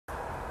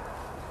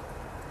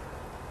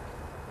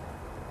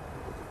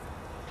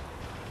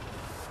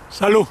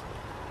Salud.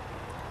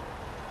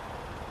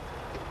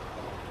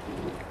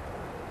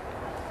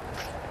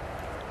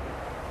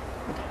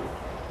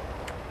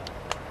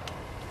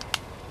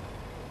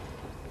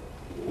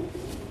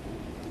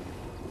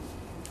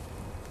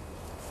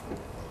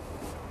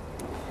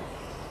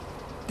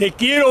 Te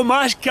quiero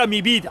más que a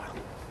mi vida.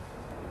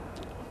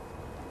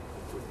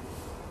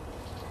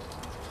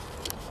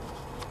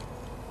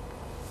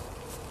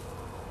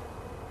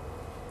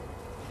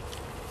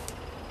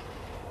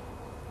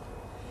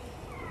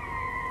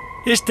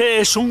 Este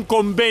es un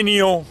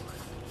convenio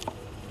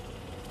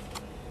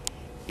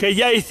que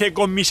ya hice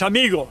con mis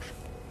amigos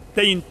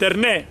de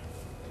internet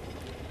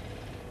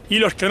y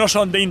los que no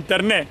son de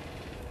internet.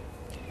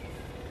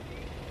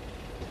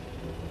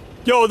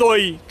 Yo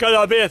doy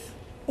cada vez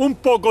un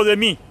poco de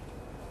mí,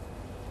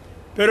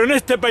 pero en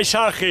este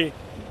paisaje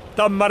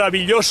tan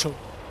maravilloso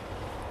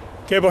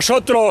que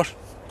vosotros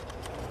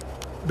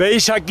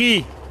veis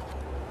aquí,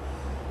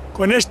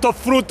 con estos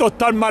frutos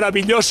tan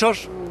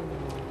maravillosos,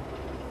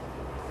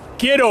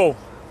 quiero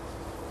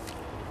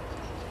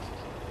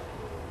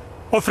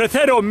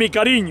ofreceros mi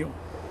cariño.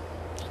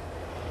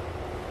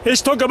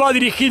 Esto que va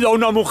dirigido a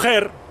una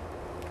mujer,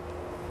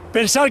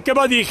 pensar que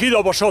va dirigido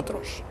a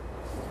vosotros,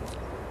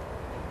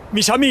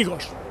 mis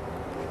amigos,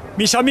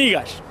 mis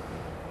amigas,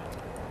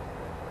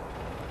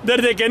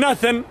 desde que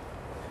nacen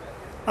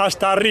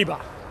hasta arriba.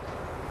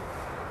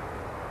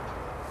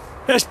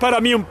 Es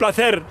para mí un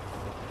placer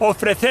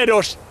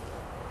ofreceros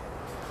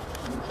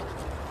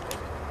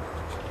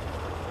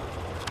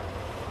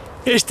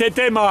este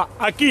tema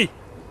aquí,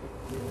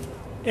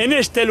 en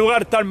este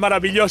lugar tan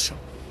maravilloso.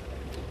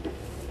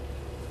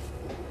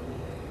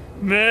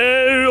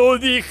 Me lo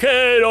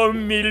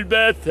dijeron 1000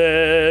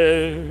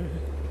 veces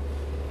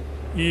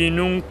y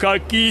nunca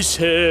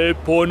quise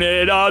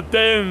poner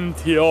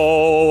atención.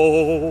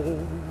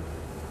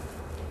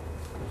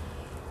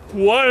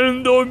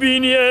 Cuando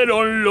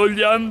vinieron los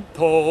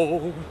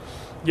llantos,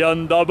 ya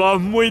andabas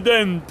muy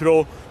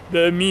dentro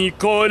de mi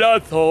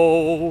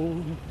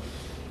corazón.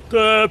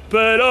 Te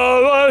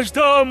esperaba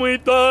hasta muy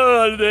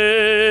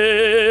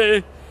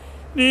tarde,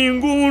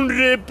 ningún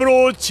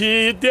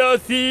reproche te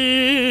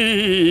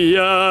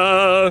hacía.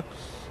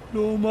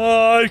 Lo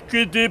más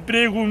que te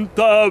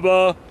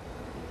preguntaba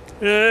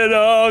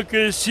era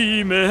que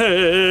si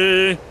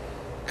me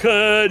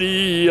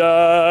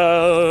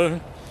quería.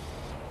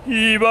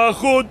 Y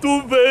bajo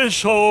tu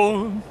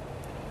beso,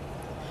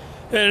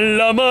 en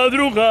la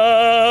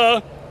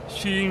madrugada,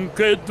 sin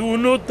que tú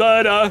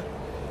notaras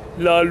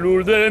la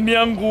luz de mi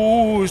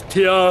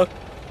angustia,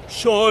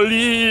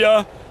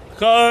 solía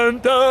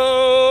cantar.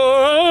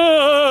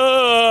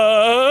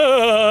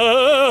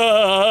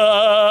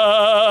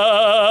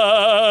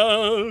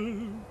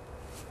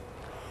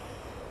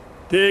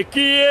 Te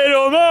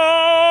quiero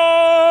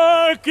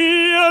más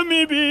que a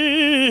mi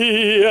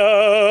vida.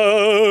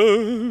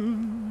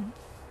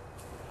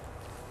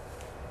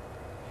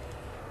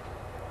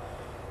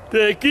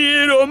 Te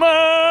quiero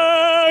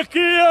más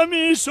que a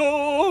mis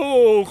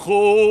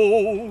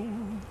ojos,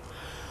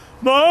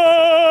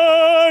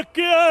 más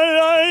que al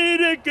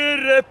aire que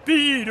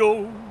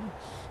respiro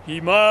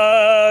y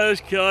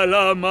más que a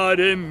la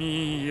madre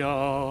mía.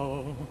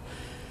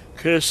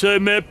 Que se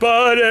me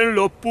paren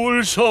los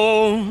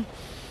pulsos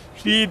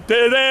si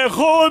te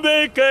dejo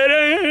de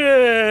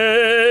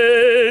querer,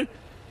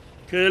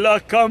 que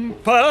las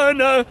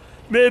campanas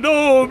me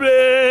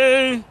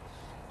doblen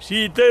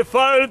si te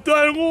falto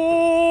alguna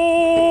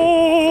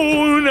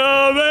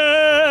vez.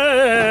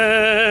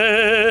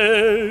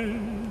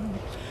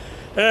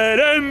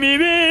 Eres mi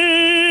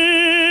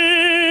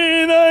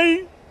vida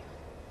y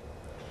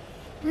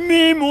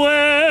mi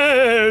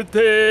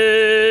muerte,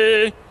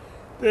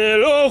 te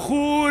lo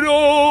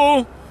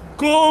juro,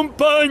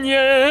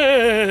 compañero.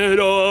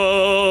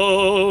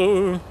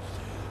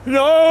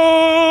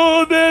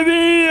 No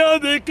debía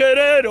de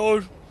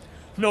quereros,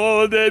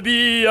 no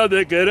debía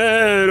de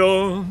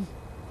quereros.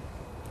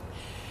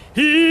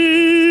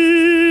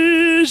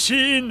 Y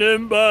sin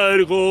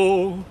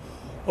embargo,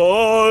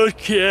 os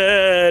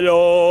quiero.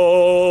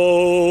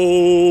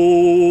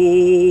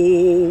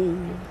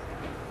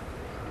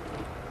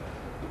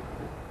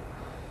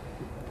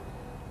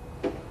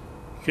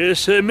 Que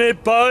se me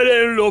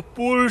paren los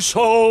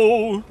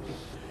pulsos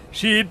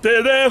si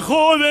te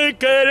dejo de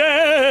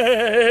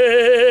querer.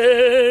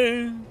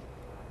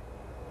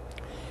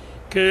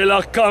 Que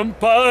las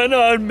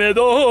campanas me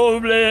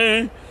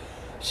doblen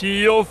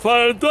si os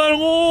falto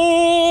alguna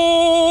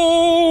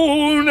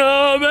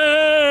vez.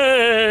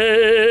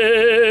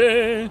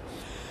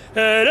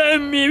 Eres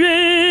mi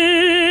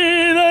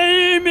vida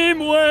y mi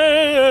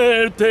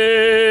muerte,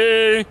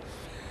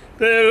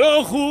 te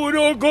lo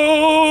juro,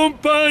 compañero.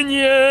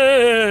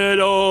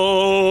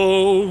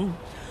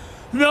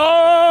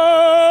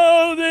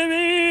 No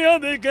debía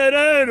de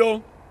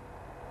quereros,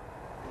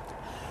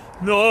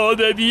 no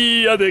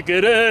debía de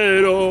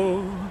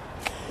quereros.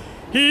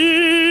 Y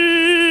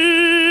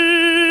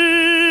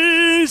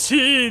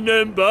sin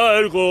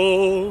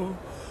embargo,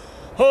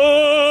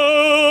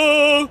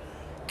 oh,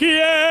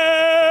 quiero.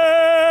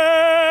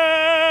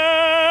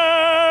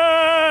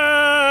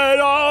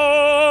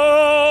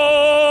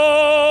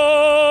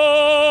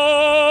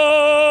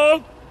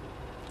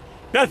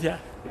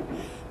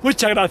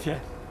 Muchas gracias.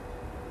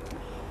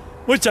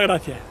 Muchas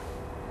gracias.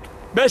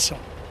 Besos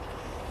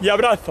y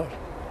abrazos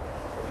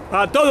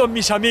a todos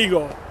mis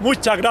amigos.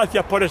 Muchas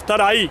gracias por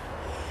estar ahí.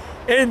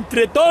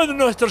 Entre todos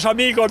nuestros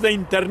amigos de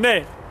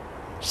Internet,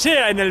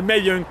 sea en el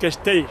medio en que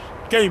estéis,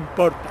 ¿qué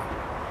importa?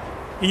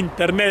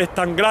 Internet es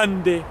tan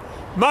grande,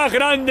 más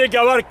grande que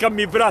abarcan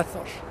mis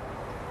brazos.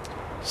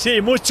 Sí,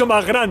 mucho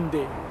más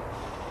grande.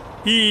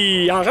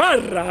 Y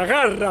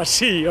agarra,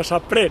 sí,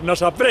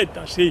 nos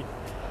aprieta, sí.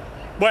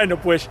 Bueno,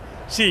 pues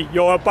sí,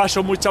 yo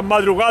paso muchas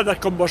madrugadas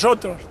con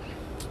vosotros.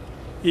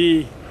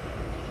 Y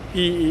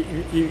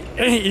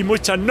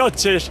muchas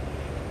noches,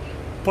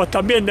 pues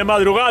también de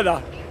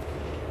madrugada.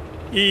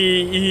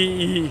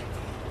 Y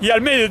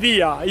al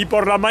mediodía, y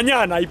por la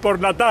mañana, y por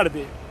la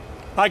tarde.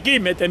 Aquí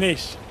me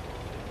tenéis.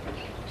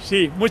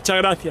 Sí, muchas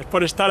gracias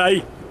por estar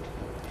ahí.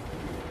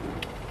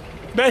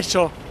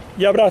 Besos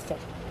y abrazos.